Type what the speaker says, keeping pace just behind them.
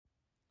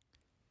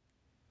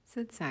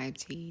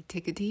Satiety.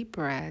 Take a deep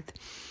breath.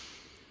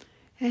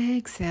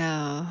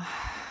 Exhale.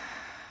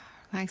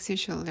 Relax your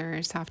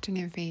shoulders, soften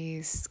your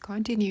face.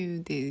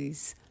 Continue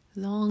these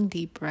long,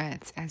 deep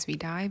breaths as we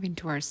dive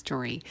into our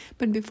story.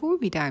 But before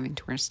we dive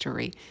into our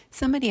story,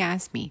 somebody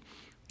asked me,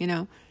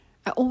 I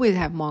always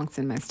have monks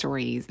in my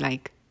stories.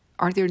 Like,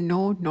 are there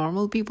no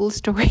normal people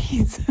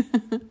stories?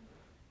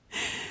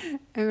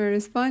 And my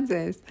response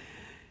is,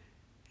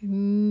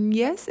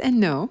 yes and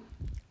no.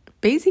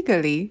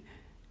 Basically,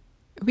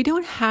 we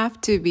don't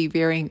have to be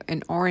wearing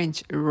an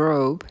orange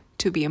robe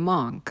to be a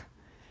monk.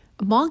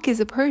 A monk is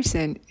a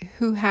person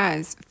who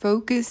has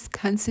focused,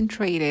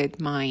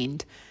 concentrated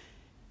mind,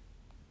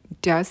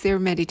 does their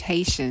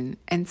meditation,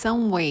 and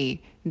some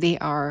way they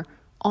are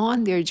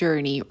on their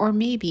journey or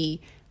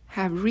maybe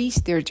have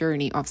reached their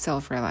journey of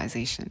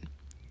self-realization.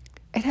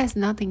 It has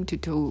nothing to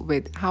do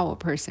with how a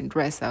person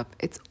dress up.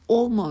 It's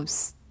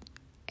almost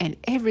and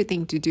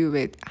everything to do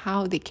with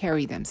how they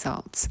carry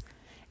themselves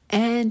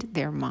and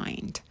their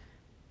mind.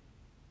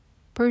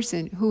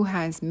 Person who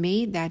has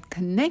made that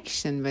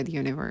connection with the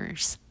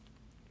universe,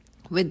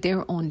 with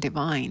their own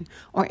divine,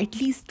 or at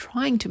least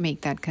trying to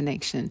make that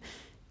connection,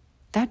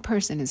 that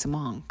person is a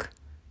monk.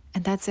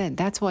 And that's it.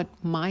 That's what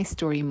my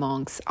story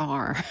monks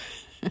are.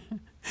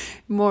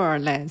 More or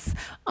less.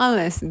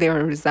 Unless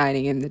they're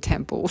residing in the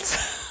temples.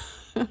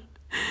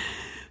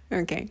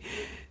 Okay.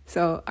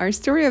 So our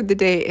story of the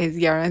day is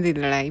Yara and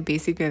Larai.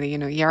 Basically,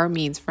 Yara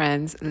means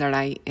friends,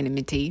 Larai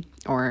enmity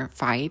or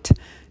fight.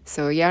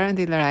 So Yara and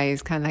Larai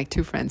is kind of like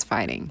two friends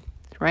fighting,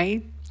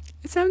 right?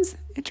 It sounds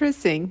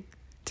interesting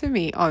to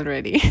me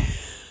already.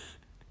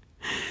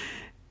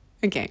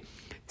 Okay,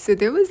 so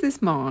there was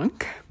this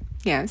monk.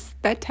 Yes,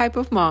 that type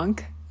of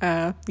monk.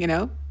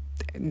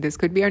 This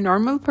could be a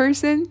normal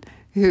person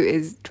who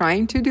is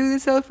trying to do the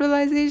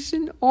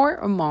self-realization or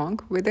a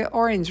monk with an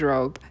orange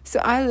robe. So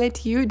I'll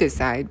let you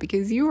decide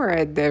because you are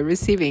at the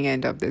receiving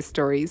end of the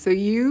story. So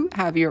you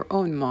have your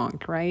own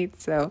monk, right?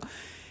 So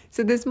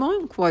this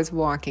monk was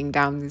walking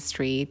down the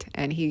street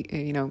and he,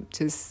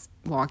 just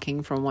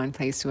walking from one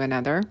place to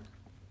another.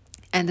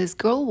 And this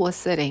girl was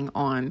sitting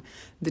on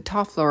the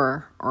top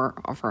floor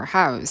of her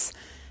house.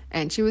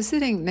 And she was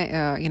sitting,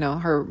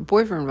 her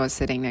boyfriend was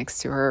sitting next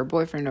to her,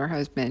 boyfriend or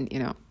husband,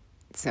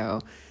 So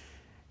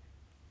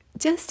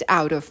just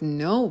out of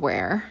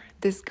nowhere,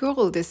 this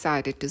girl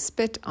decided to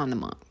spit on the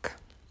monk.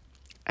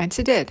 And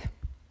she did.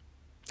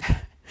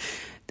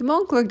 The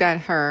monk looked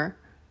at her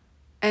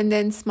and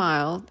then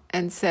smiled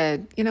and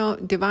said,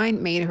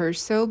 divine made her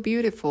so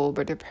beautiful,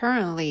 but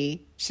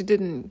apparently she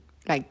didn't,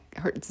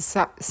 her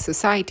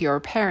society or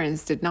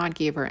parents did not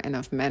give her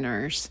enough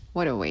manners.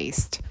 What a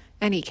waste.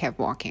 And he kept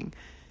walking.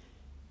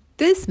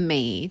 This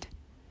made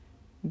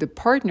the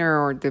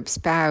partner or the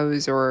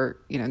spouse or,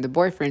 the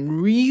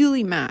boyfriend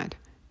really mad.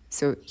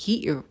 So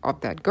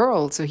of that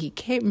girl, so he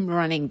came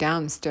running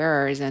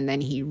downstairs and then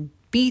he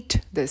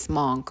beat this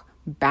monk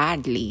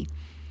badly.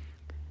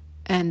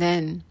 And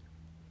then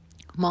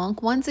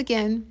monk once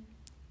again,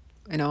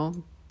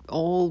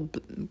 all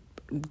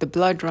the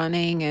blood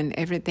running and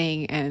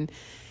everything, and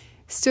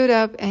stood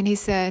up and he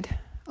said,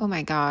 oh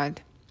my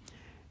God,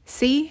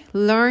 see,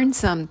 learn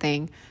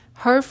something.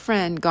 Her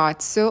friend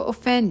got so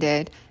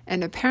offended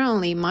and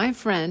apparently my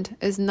friend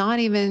is not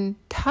even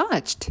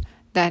touched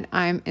that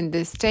I'm in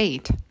this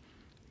state.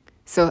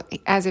 So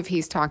as if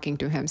he's talking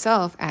to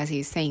himself as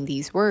he's saying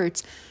these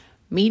words.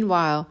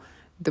 Meanwhile,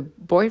 the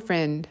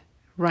boyfriend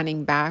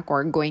running back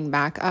or going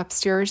back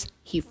upstairs,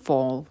 he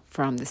fall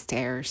from the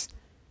stairs.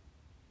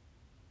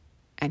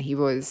 And he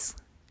was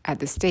at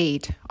the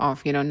state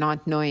of,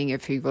 not knowing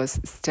if he was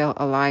still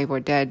alive or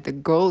dead. The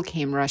girl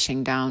came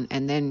rushing down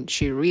and then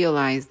she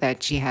realized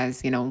that she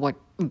has, what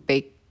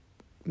big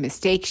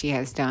mistake she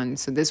has done.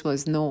 So this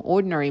was no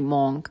ordinary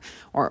monk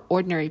or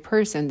ordinary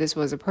person. This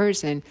was a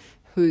person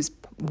whose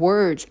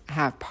words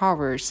have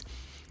powers.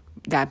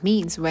 That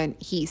means when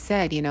he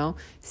said,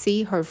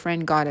 see, her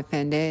friend got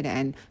offended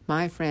and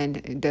my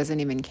friend doesn't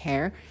even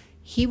care.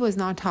 He was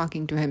not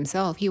talking to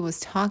himself. He was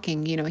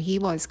talking, he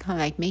was kind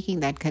of like making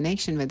that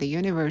connection with the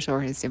universe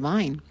or his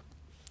divine.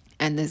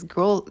 And this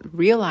girl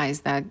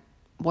realized that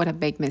what a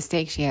big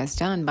mistake she has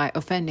done by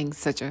offending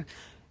such a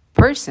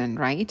person,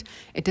 right?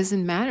 It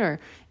doesn't matter.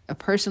 A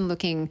person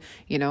looking,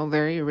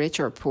 very rich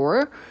or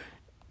poor,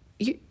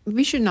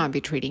 we should not be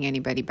treating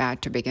anybody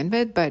bad to begin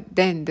with. But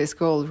then this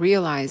girl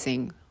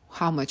realizing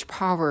how much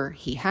power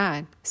he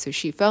had. So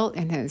she fell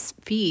in his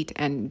feet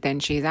and then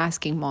she's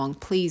asking monk,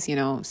 please,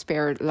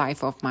 spare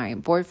life of my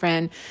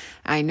boyfriend.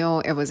 I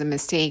know it was a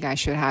mistake. I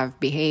should have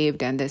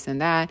behaved and this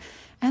and that.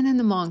 And then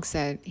the monk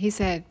said,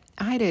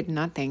 I did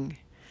nothing.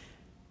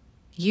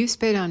 You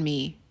spit on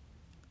me.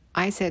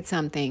 I said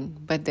something,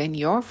 but then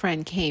your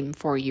friend came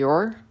for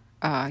your,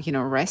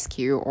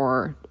 rescue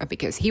or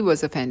because he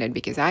was offended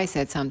because I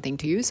said something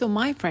to you. So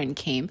my friend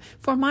came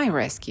for my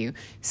rescue.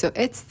 So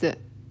it's the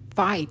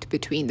fight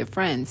between the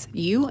friends.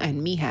 You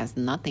and me has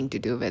nothing to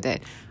do with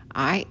it.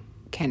 I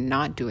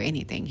cannot do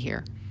anything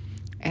here.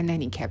 And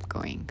then he kept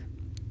going.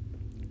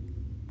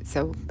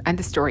 So, and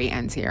the story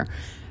ends here.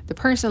 The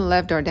person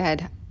lived or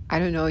dead, I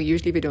don't know.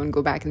 Usually we don't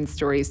go back in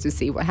stories to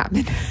see what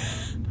happened.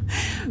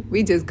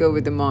 We just go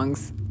with the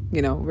monks,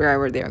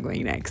 wherever they are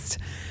going next.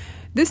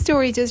 This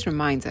story just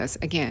reminds us,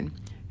 again,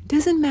 it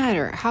doesn't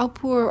matter how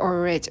poor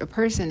or rich a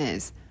person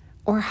is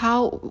or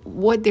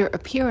what their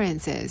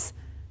appearance is.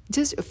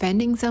 Just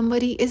offending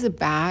somebody is a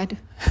bad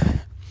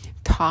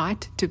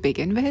thought to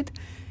begin with,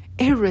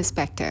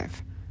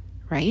 irrespective,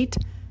 right?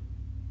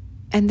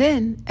 And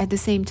then at the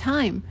same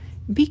time,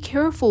 be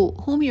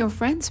careful whom you're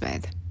friends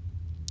with.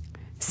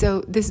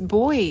 So this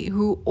boy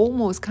who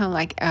almost kind of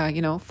like,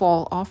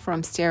 fall off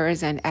from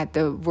stairs and at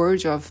the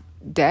verge of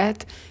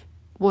death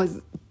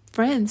was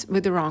friends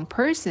with the wrong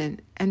person,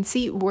 and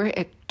see where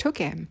it took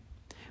him,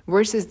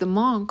 versus the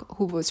monk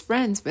who was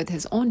friends with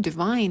his own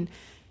divine.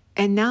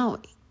 And now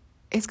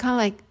it's kind of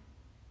like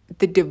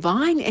the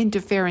divine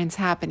interference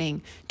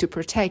happening to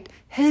protect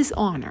his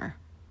honor,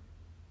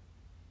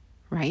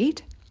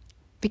 right?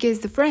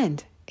 Because the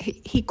friend,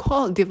 he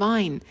called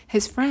divine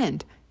his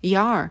friend,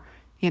 Yar,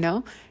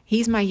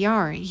 he's my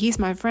Yar, he's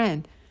my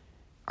friend.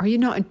 Are you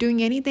not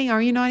doing anything?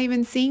 Are you not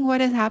even seeing what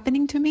is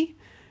happening to me?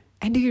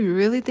 And do you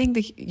really think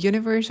the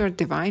universe or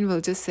divine will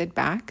just sit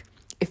back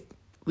if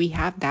we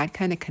have that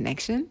kind of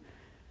connection?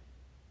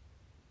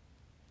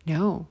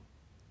 No.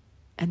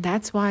 And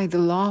that's why the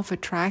law of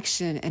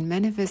attraction and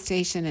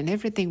manifestation and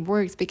everything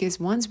works, because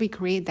once we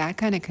create that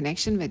kind of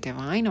connection with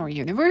divine or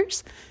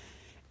universe,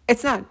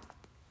 it's not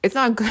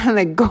gonna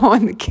like go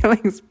on the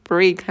killing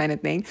spree kind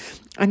of thing.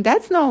 And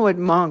that's not what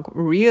monk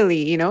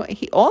really,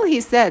 he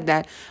said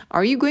that,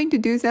 are you going to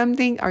do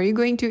something? Are you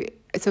going to,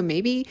 so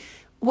maybe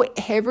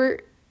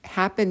whatever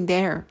happened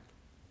there,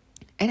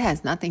 it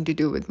has nothing to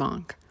do with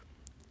monk.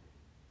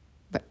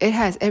 But it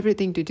has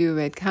everything to do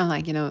with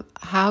kind of like,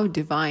 how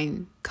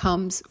divine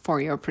comes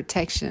for your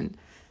protection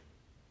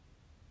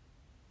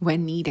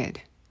when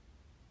needed,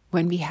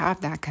 when we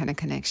have that kind of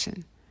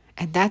connection.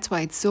 And that's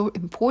why it's so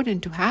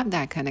important to have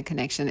that kind of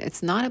connection.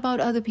 It's not about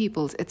other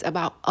people's, it's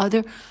about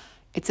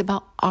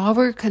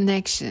our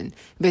connection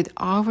with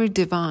our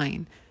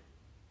divine,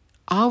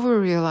 our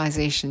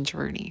realization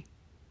journey.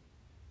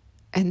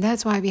 And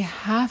that's why we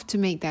have to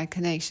make that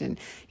connection.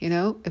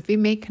 If we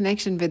make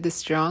connection with the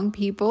strong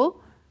people,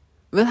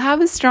 we'll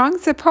have a strong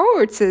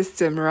support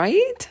system,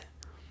 right?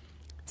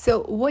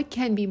 So what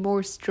can be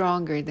more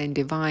stronger than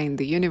divine,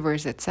 the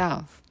universe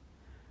itself?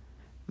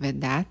 With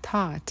that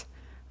thought,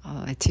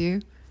 I'll let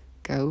you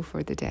go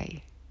for the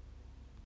day.